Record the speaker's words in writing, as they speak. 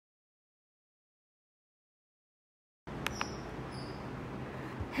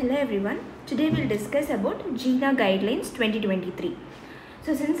Hello everyone. Today we'll discuss about GINA guidelines 2023.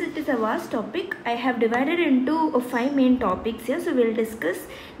 So since it is a vast topic, I have divided into 5 main topics here. So we'll discuss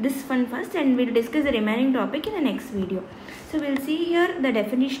this one first and we'll discuss the remaining topic in the next video. So we'll see here the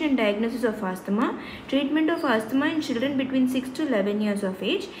definition and diagnosis of asthma, treatment of asthma in children between 6 to 11 years of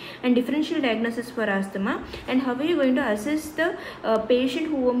age, and differential diagnosis for asthma, and how are you going to assess the patient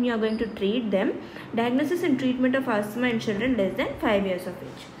whom you are going to treat them, diagnosis and treatment of asthma in children less than 5 years of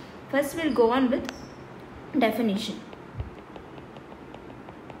age. First we'll go on with definition.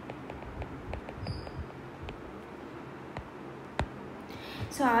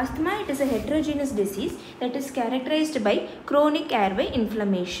 So asthma, it is a heterogeneous disease that is characterized by chronic airway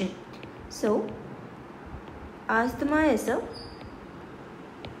inflammation. So asthma is a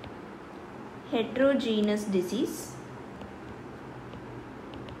heterogeneous disease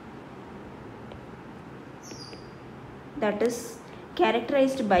that is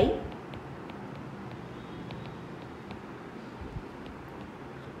characterized by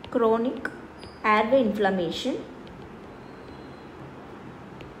chronic airway inflammation.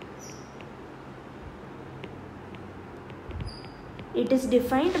 It is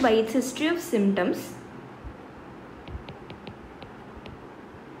defined by its history of symptoms.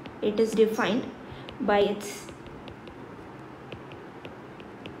 It is defined by its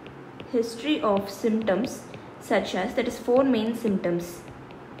history of symptoms such as, that is 4 main symptoms,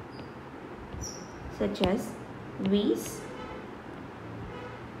 such as wheeze,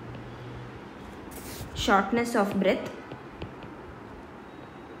 shortness of breath,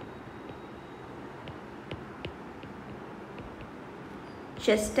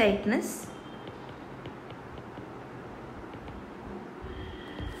 chest tightness,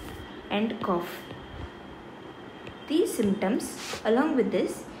 and cough. These symptoms, along with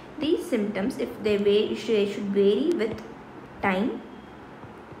this, these symptoms, if they should vary with time,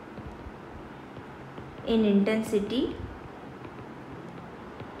 in intensity,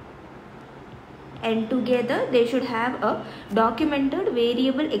 and together they should have a documented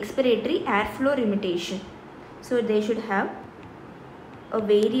variable expiratory airflow limitation. So they should have a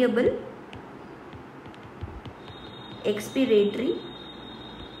variable expiratory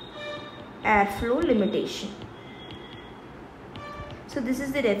airflow limitation. So this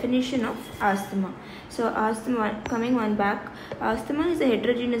is the definition of asthma. So asthma, coming one back, asthma is a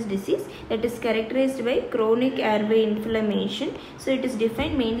heterogeneous disease that is characterized by chronic airway inflammation. So it is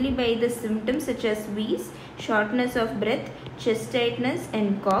defined mainly by the symptoms such as wheeze, shortness of breath, chest tightness,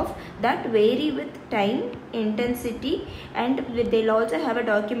 and cough that vary with time, intensity, and they'll also have a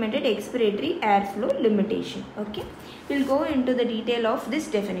documented expiratory airflow limitation. Okay, we'll go into the detail of this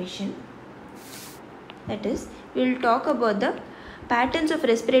definition. That is, we'll talk about the patterns of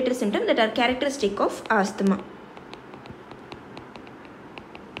respiratory symptoms that are characteristic of asthma.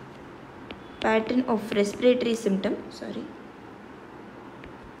 Pattern of respiratory symptom,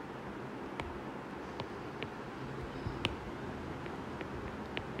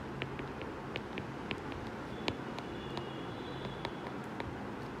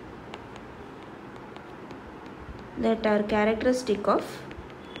 that are characteristic of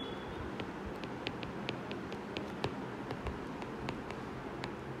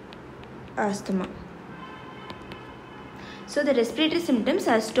asthma. So the respiratory symptoms,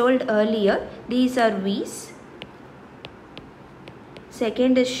 as told earlier, these are wheeze,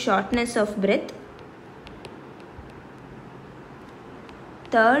 second is shortness of breath,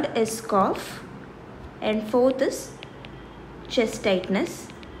 third is cough, and fourth is chest tightness.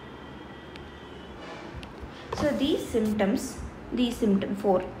 So these symptoms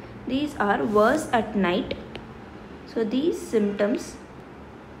 4, these are worse at night. So these symptoms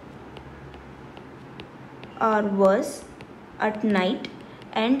are worse at night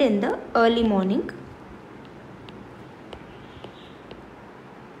and in the early morning.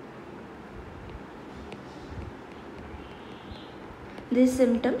 These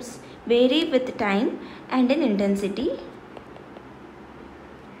symptoms vary with time and in intensity.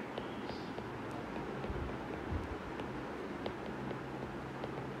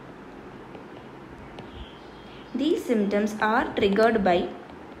 These symptoms are triggered by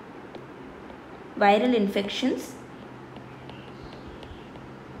viral infections,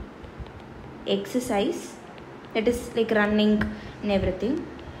 exercise, that is like running and everything,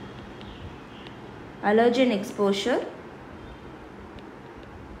 allergen exposure,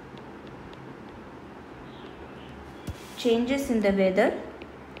 changes in the weather,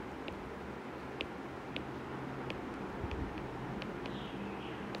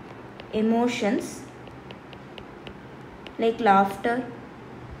 emotions like laughter,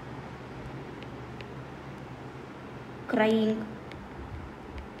 crying,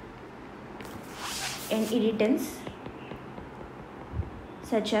 and irritants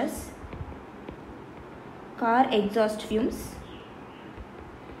such as car exhaust fumes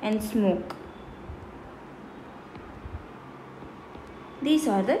and smoke. These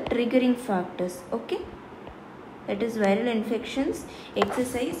are the triggering factors. Okay. That is viral infections,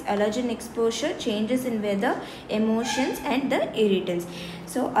 exercise, allergen exposure, changes in weather, emotions and the irritants.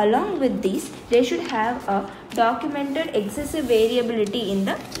 So along with these, they should have a documented excessive variability in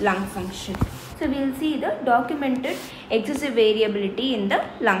the lung function. So we will see the documented excessive variability in the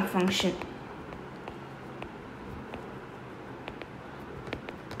lung function.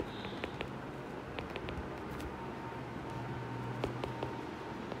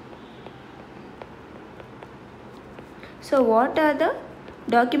 So what are the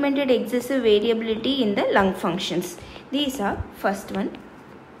documented excessive variability in the lung functions? These are, first one,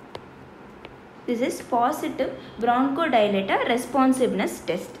 this is positive bronchodilator responsiveness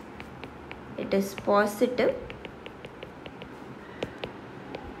test. It is positive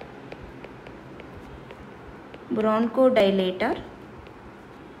bronchodilator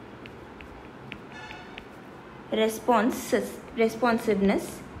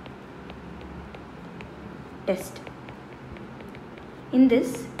responsiveness test. In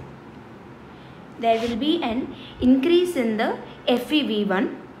this, there will be an increase in the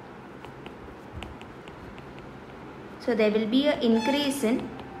FEV1. So there will be an increase in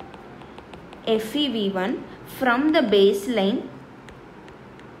FEV1 from the baseline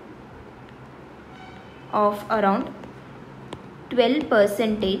of around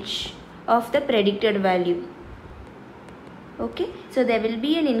 12% of the predicted value. Okay, so there will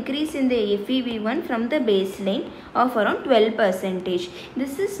be an increase in the FEV1 from the baseline of around 12%.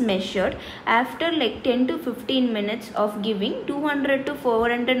 This is measured after like 10 to 15 minutes of giving 200 to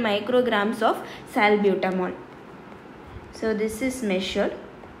 400 micrograms of salbutamol. So this is measured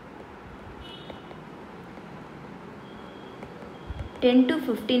 10 to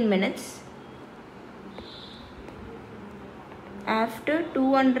 15 minutes after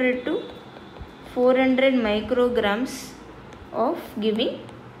 200 to 400 micrograms of giving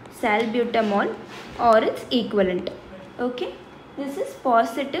salbutamol or its equivalent. Okay, this is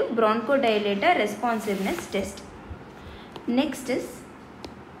positive bronchodilator responsiveness test. Next is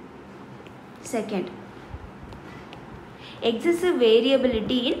second, excessive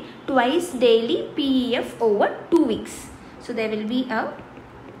variability in twice daily PEF over 2 weeks. So there will be a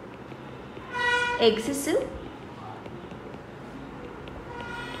excessive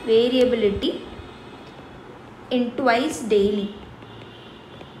variability in twice daily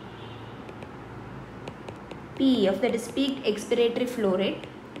PEF, that is peak expiratory flow rate,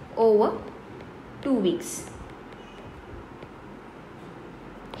 over 2 weeks.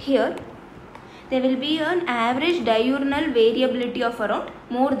 Here there will be an average diurnal variability of around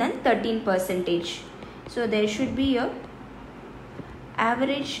more than 13%. So there should be a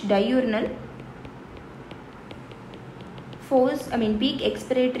average diurnal peak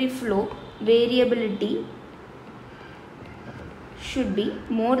expiratory flow variability should be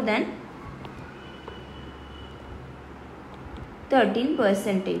more than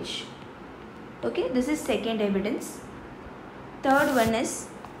 13%. Okay, this is second evidence. Third one is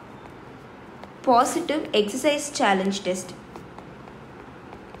positive exercise challenge test.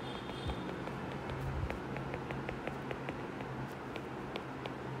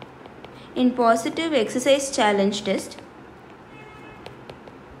 In positive exercise challenge test,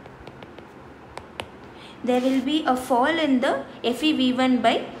 there will be a fall in the FEV1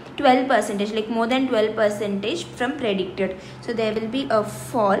 by 12%, like more than 12% from predicted. So there will be a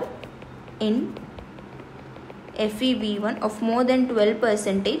fall in FEV1 of more than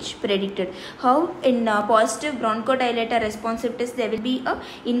 12% predicted. How in positive bronchodilator responsive test there will be a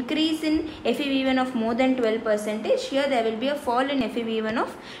increase in FEV1 of more than 12%. Here there will be a fall in FEV1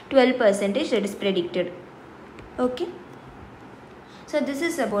 of 12% that is predicted. Okay. So this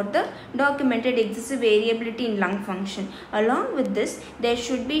is about the documented excessive variability in lung function. Along with this, there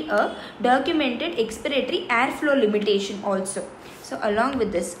should be a documented expiratory airflow limitation also. So along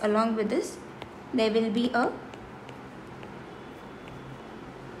with this, there will be a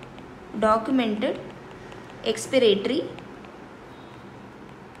documented expiratory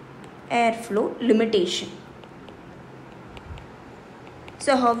airflow limitation.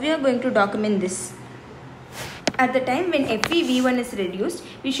 So how we are going to document this? At the time when FEV1 is reduced,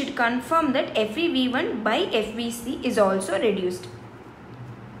 we should confirm that FEV1 by FVC is also reduced.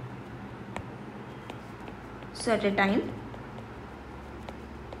 So at a time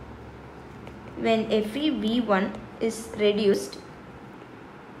when FEV1 is reduced,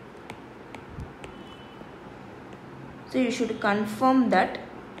 so you should confirm that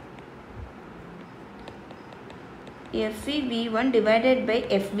FEV1 divided by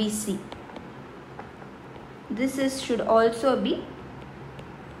FVC. This should also be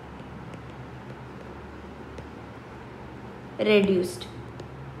reduced,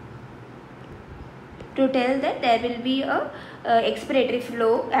 to tell that there will be a expiratory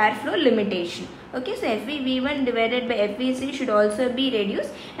flow, airflow limitation. Okay, so FEV1 divided by FVC should also be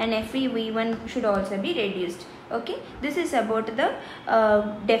reduced, and FEV1 should also be reduced. Okay, this is about the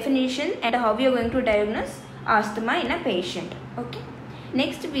definition and how we are going to diagnose asthma in a patient. Okay,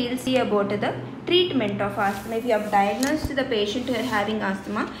 next we will see about the treatment of asthma. If you have diagnosed the patient who are having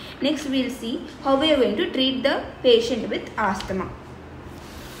asthma, next we will see how we are going to treat the patient with asthma.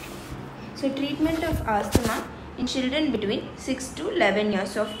 So treatment of asthma in children between 6 to 11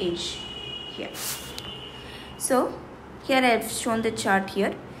 years of age. Here. So here I have shown the chart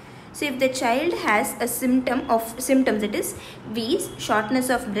here. So if the child has a symptoms, that is wheeze, shortness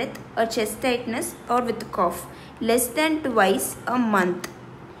of breath or chest tightness or with cough less than twice a month,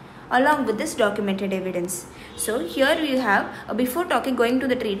 along with this documented evidence. So here we have, before going to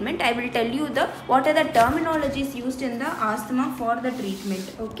the treatment, I will tell you what are the terminologies used in the asthma for the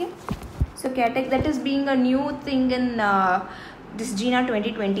treatment. Okay. So that is being a new thing in this GINA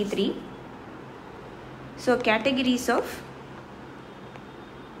 2023. So categories of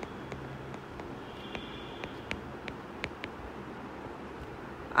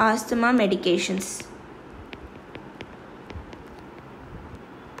asthma medications.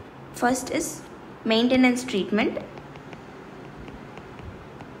 First is maintenance treatment.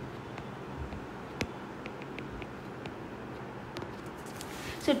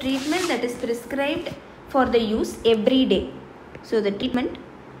 So treatment that is prescribed for the use every day. So the treatment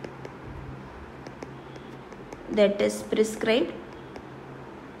that is prescribed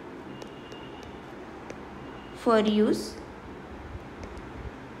for use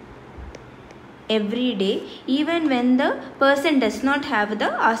every day, even when the person does not have the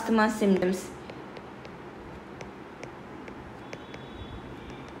asthma symptoms.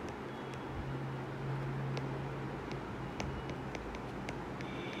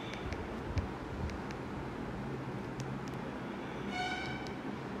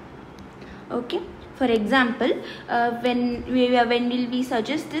 Okay. For example, when will we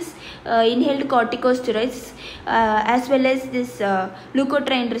suggest this inhaled corticosteroids as well as this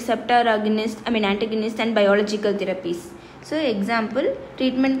leukotriene receptor antagonist and biological therapies. So example,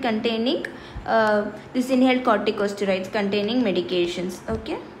 treatment containing this inhaled corticosteroids containing medications.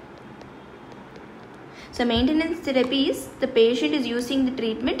 Okay. So maintenance therapy is the patient is using the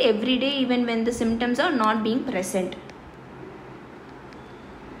treatment every day even when the symptoms are not being present.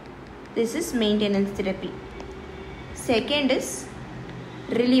 This is maintenance therapy. Second is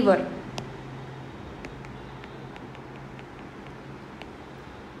reliever.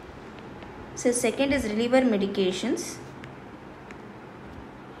 So second is reliever medications.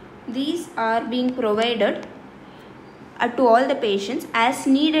 These are being provided to all the patients as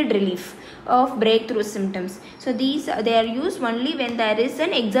needed relief of breakthrough symptoms. So they are used only when there is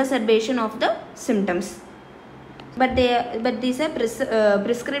an exacerbation of the symptoms. But these are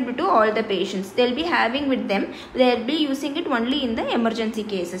prescribed to all the patients. They will be having with them. They will be using it only in the emergency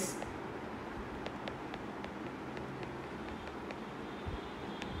cases.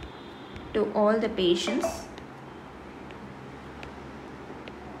 To all the patients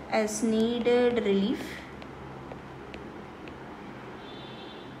as needed relief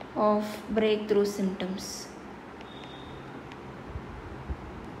of breakthrough symptoms.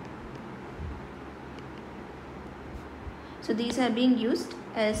 So these are being used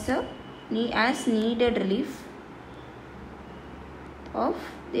as needed relief of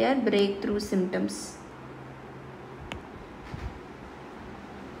their breakthrough symptoms.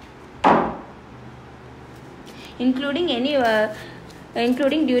 Including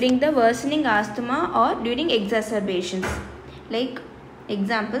during the worsening asthma or during exacerbations. Like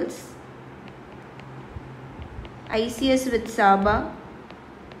examples, ICS with SABA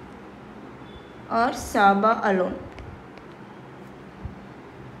or SABA alone.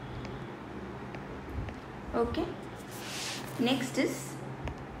 Okay. Next is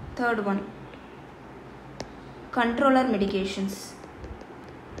third one, controller medications.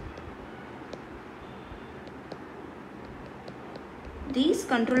 These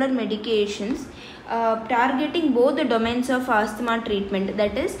controller medications targeting both the domains of asthma treatment.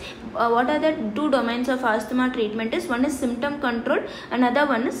 That is, what are the two domains of asthma treatment is? One is symptom control, another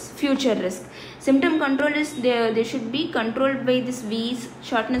one is future risk. Symptom control is they should be controlled by this wheeze,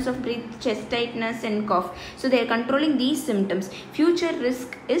 shortness of breath, chest tightness and cough. So they are controlling these symptoms. Future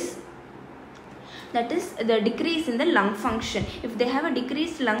risk is that is the decrease in the lung function. If they have a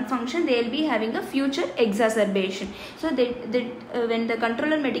decreased lung function, they will be having a future exacerbation. So when the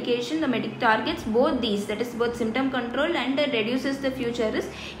controller medication, the targets both these, that is both symptom control and reduces the future risk,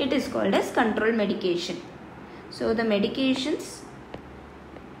 it is called as control medication. So the medications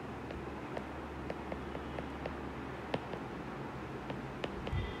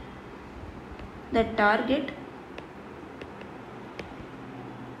that target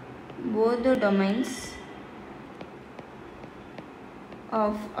both the domains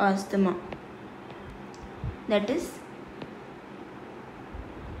of asthma, that is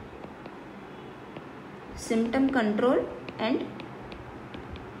symptom control and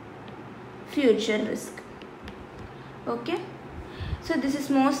future risk. Okay, so this is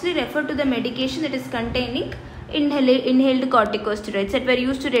mostly referred to the medication that is containing inhaled corticosteroids that were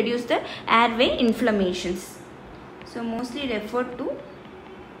used to reduce the airway inflammations. So mostly referred to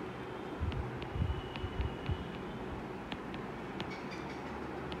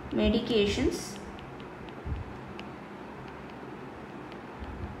medications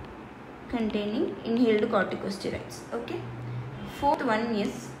containing inhaled corticosteroids. Okay, fourth one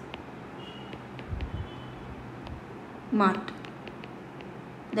is MART,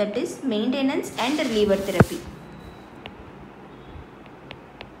 that is maintenance and reliever therapy.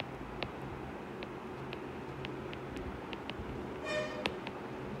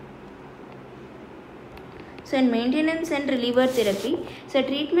 So in maintenance and reliever therapy, so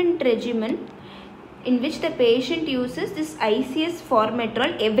treatment regimen in which the patient uses this ICS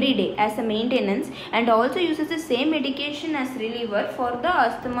formoterol every day as a maintenance and also uses the same medication as reliever for the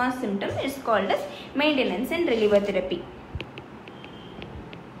asthma symptom is called as maintenance and reliever therapy.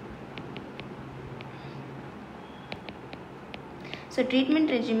 So treatment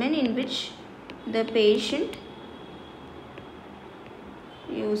regimen in which the patient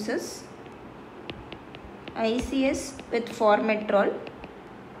uses ICS with formoterol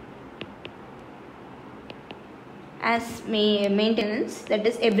as maintenance, that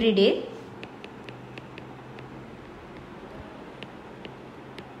is every day,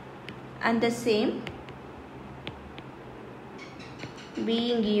 and the same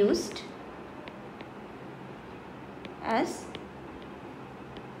being used as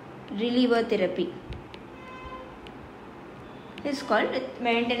reliever therapy is called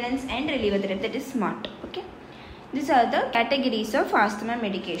maintenance and reliever therapy, that is SMART. Okay, these are the categories of asthma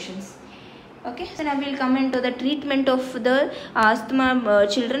medications. Okay, so now we will come into the treatment of the asthma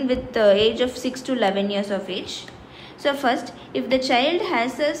children with age of 6 to 11 years of age. So first, if the child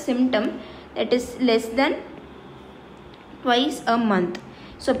has a symptom that is less than twice a month,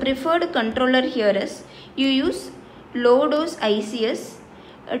 so preferred controller here is you use low dose ICS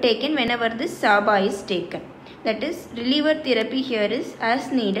taken whenever this SABA is taken. That is reliever therapy here is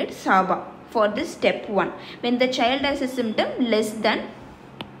as needed SABA for this step 1 when the child has a symptom less than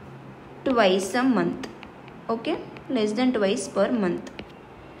twice a month. Okay, less than twice per month.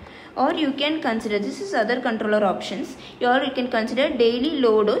 Or you can consider, this is other controller options, or you can consider daily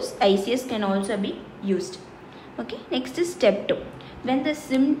low dose ICS can also be used. Okay, next is step 2 when the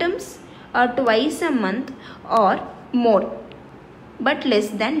symptoms are twice a month or more but less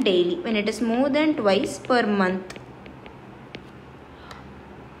than daily, when it is more than twice per month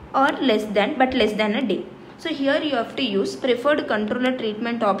or less than but less than a day. So here you have to use preferred controller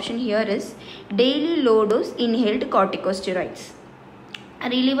treatment option here is daily low dose inhaled corticosteroids. A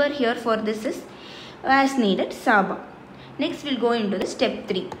reliever here for this is as needed SABA. Next we'll go into the step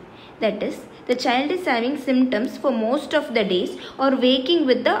 3, that is the child is having symptoms for most of the days or waking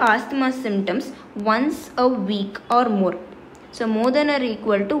with the asthma symptoms once a week or more. So more than or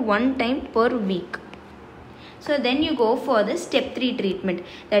equal to 1 time per week. So then you go for the step 3 treatment,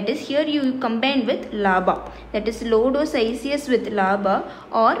 that is here you combine with LABA, that is low dose ICS with LABA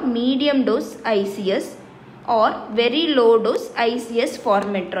or medium dose ICS or very low dose ICS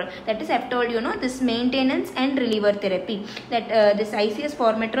formoterol. That is, I have told you this maintenance and reliever therapy, that this ICS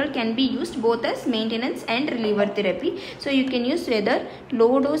formoterol can be used both as maintenance and reliever therapy. So you can use whether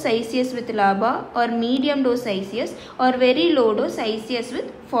low dose ICS with LABA or medium dose ICS or very low dose ICS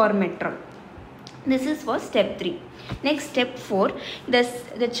with formoterol. This is for step 3. Next, step 4,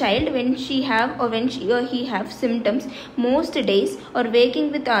 the child when she have or when she or he have symptoms most days or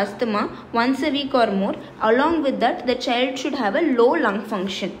waking with asthma once a week or more, along with that the child should have a low lung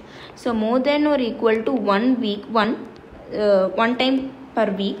function. So more than or equal to 1 time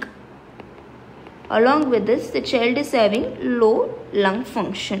per week. Along with this the child is having low lung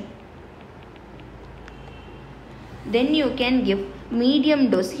function. Then you can give medium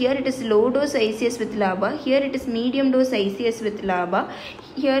dose. Here it is low dose ICS with LABA. Here it is medium dose ICS with LABA.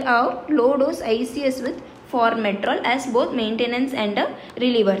 Here are low dose ICS with formoterol as both maintenance and a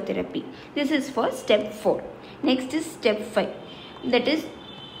reliever therapy. This is for step 4. Next is step 5. That is,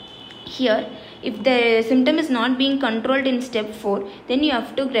 here if the symptom is not being controlled in step 4, then you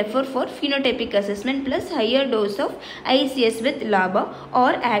have to refer for phenotypic assessment plus higher dose of ICS with LABA,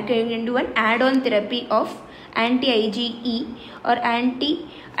 or can do an add-on therapy of anti-IgE or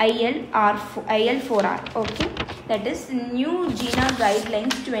anti-IL4R. Okay, that is new GINA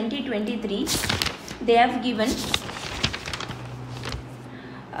guidelines 2023. They have given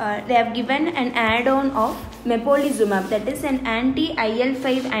an add-on of mepolizumab, that is an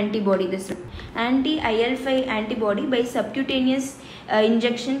anti-IL5 antibody. This anti-IL5 antibody by subcutaneous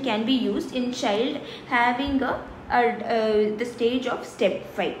injection can be used in child having the stage of step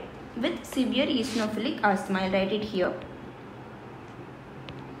 5 with severe eosinophilic asthma. I'll write it here.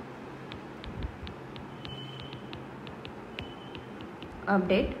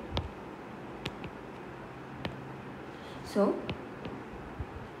 Update. So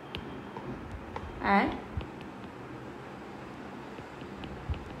add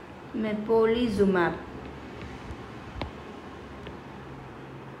mepolizumab.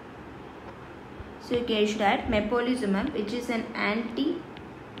 So you should add mepolizumab, which is an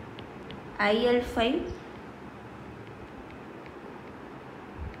anti-IL5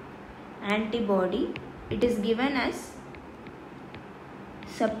 antibody. It is given as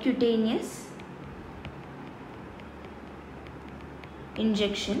subcutaneous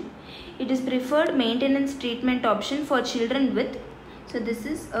injection. It is preferred maintenance treatment option for children with, so this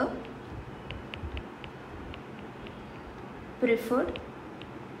is a preferred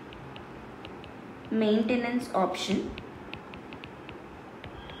maintenance option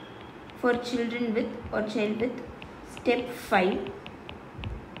for children with or child with step 5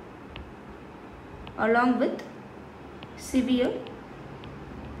 along with severe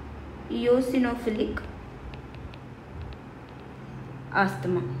eosinophilic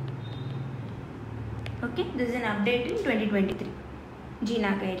asthma. Okay, this is an update in 2023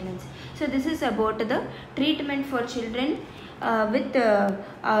 GINA guidelines. So this is about the treatment for children with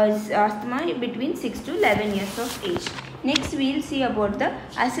asthma between 6 to 11 years of age. Next we will see about the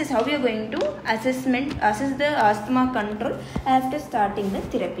how we are going to assess the asthma control after starting the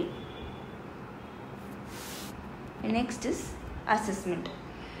therapy. Next is assessment.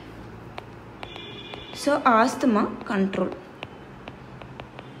 So asthma control.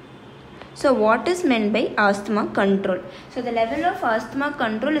 So what is meant by asthma control? So the level of asthma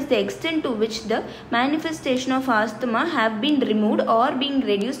control is the extent to which the manifestation of asthma have been removed or being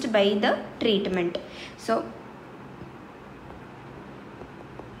reduced by the treatment. So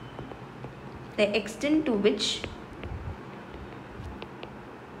the extent to which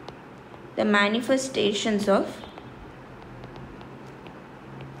the manifestations of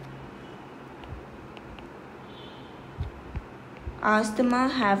asthma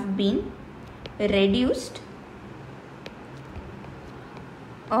have been reduced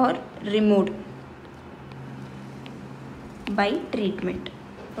or removed by treatment.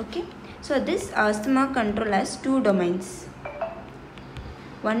 Okay, so this asthma control has 2 domains.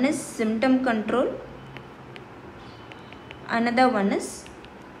 One is symptom control, another one is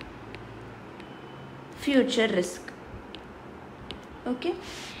future risk. Okay,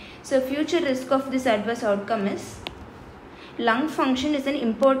 so future risk of this adverse outcome is lung function is an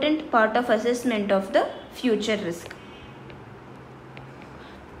important part of assessment of the future risk.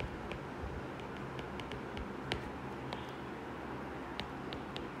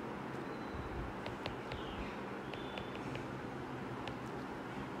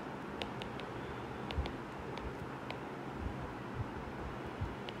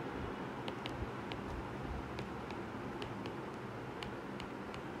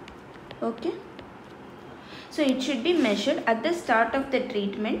 Okay. So it should be measured at the start of the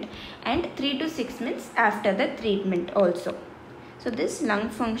treatment and 3 to 6 months after the treatment also. So this lung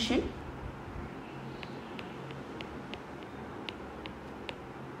function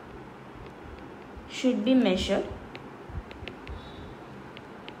should be measured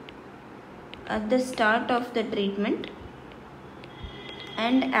at the start of the treatment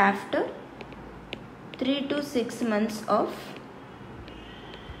and after 3 to 6 months of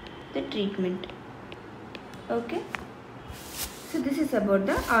the treatment. Okay, so this is about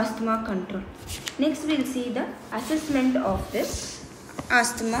the asthma control. Next we will see the assessment of this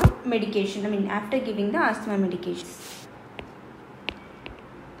asthma medication, after giving the asthma medications.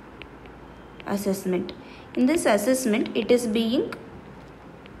 Assessment. In this assessment, it is being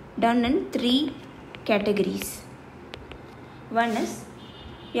done in 3 categories. One is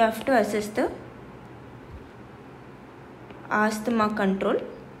you have to assess the asthma control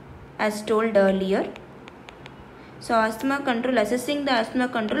as told earlier. So asthma control, assessing the asthma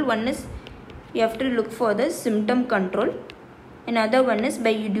control, one is you have to look for the symptom control. Another one is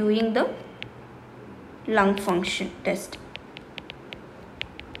by doing the lung function test.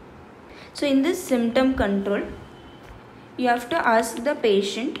 So in this symptom control, you have to ask the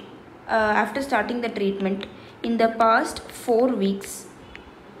patient after starting the treatment, in the past 4 weeks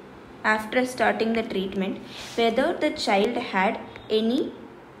after starting the treatment, whether the child had any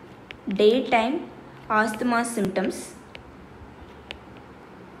daytime asthma symptoms.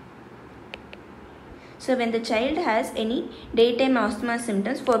 So when the child has any daytime asthma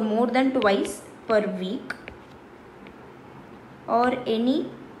symptoms for more than twice per week, or any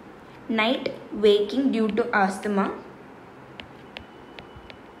night waking due to asthma,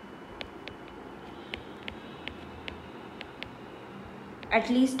 at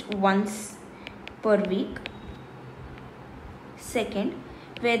least once per week. Second,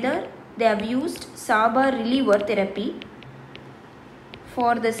 whether they have used SABA reliever therapy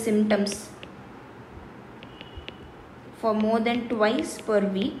for the symptoms for more than twice per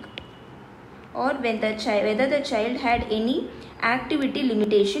week, or when whether the child had any activity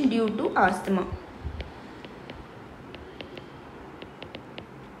limitation due to asthma.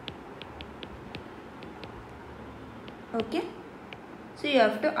 Okay. So you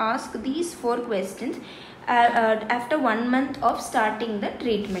have to ask these 4 questions after 1 month of starting the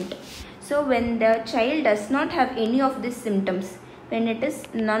treatment. So when the child does not have any of these symptoms, when it is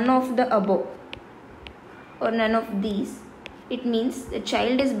none of the above or none of these, it means the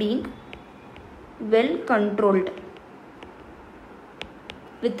child is being well controlled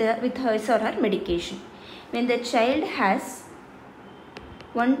with his or her medication. When the child has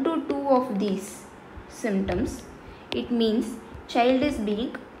 1 to 2 of these symptoms, it means child is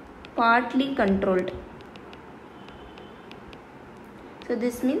being partly controlled. So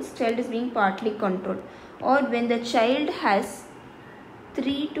this means child is being partly controlled. Or when the child has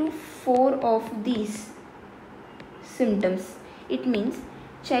 3 to 4 of these symptoms, it means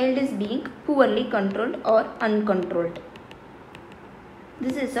child is being poorly controlled or uncontrolled.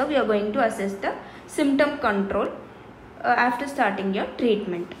 This is how we are going to assess the symptom control after starting your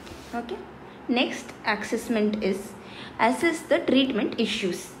treatment. Okay. Next assessment is assess the treatment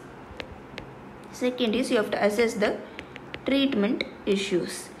issues. Second is you have to assess the treatment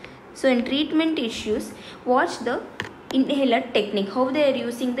issues. So in treatment issues, watch the inhaler technique, how they are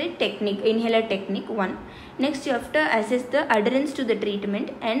using the technique, inhaler technique 1. Next you have to assess the adherence to the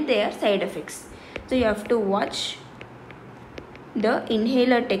treatment and their side effects. So you have to watch the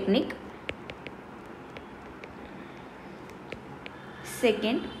inhaler technique.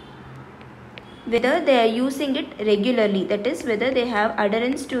 Second, whether they are using it regularly, that is whether they have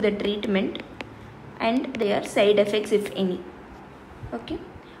adherence to the treatment and their side effects if any. Okay,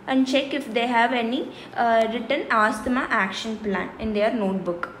 and check if they have any written asthma action plan in their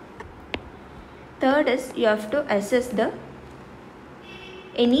notebook. Third is you have to assess the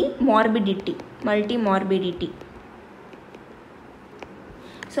any morbidity, multimorbidity.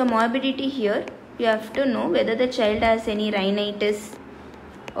 So morbidity here, you have to know whether the child has any rhinitis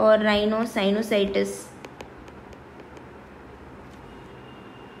or rhinosinusitis.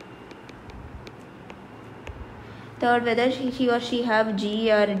 Third, whether he or she have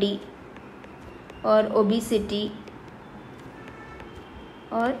GERD or obesity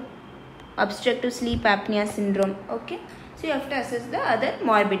or obstructive sleep apnea syndrome. Okay, so you have to assess the other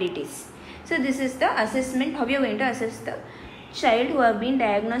morbidities. So this is the assessment, how you are going to assess the child who have been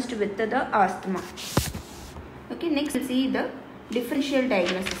diagnosed with the asthma. Okay, next we'll see the differential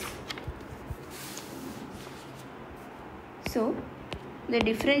diagnosis. So the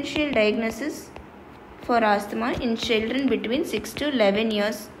differential diagnosis for asthma in children between 6 to 11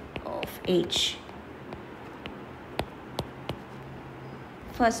 years of age.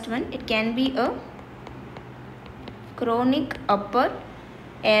 First one, it can be a chronic upper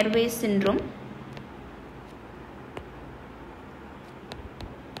airway syndrome.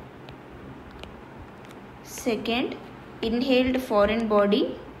 Second, inhaled foreign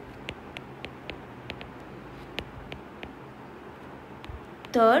body.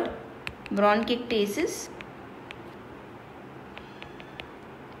 Third, bronchiectasis.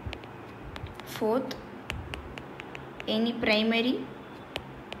 Fourth, any primary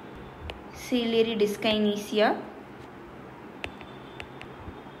ciliary dyskinesia,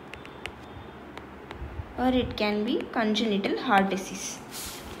 or it can be congenital heart disease.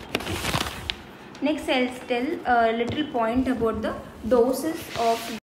 Next, I'll tell a little point about the doses of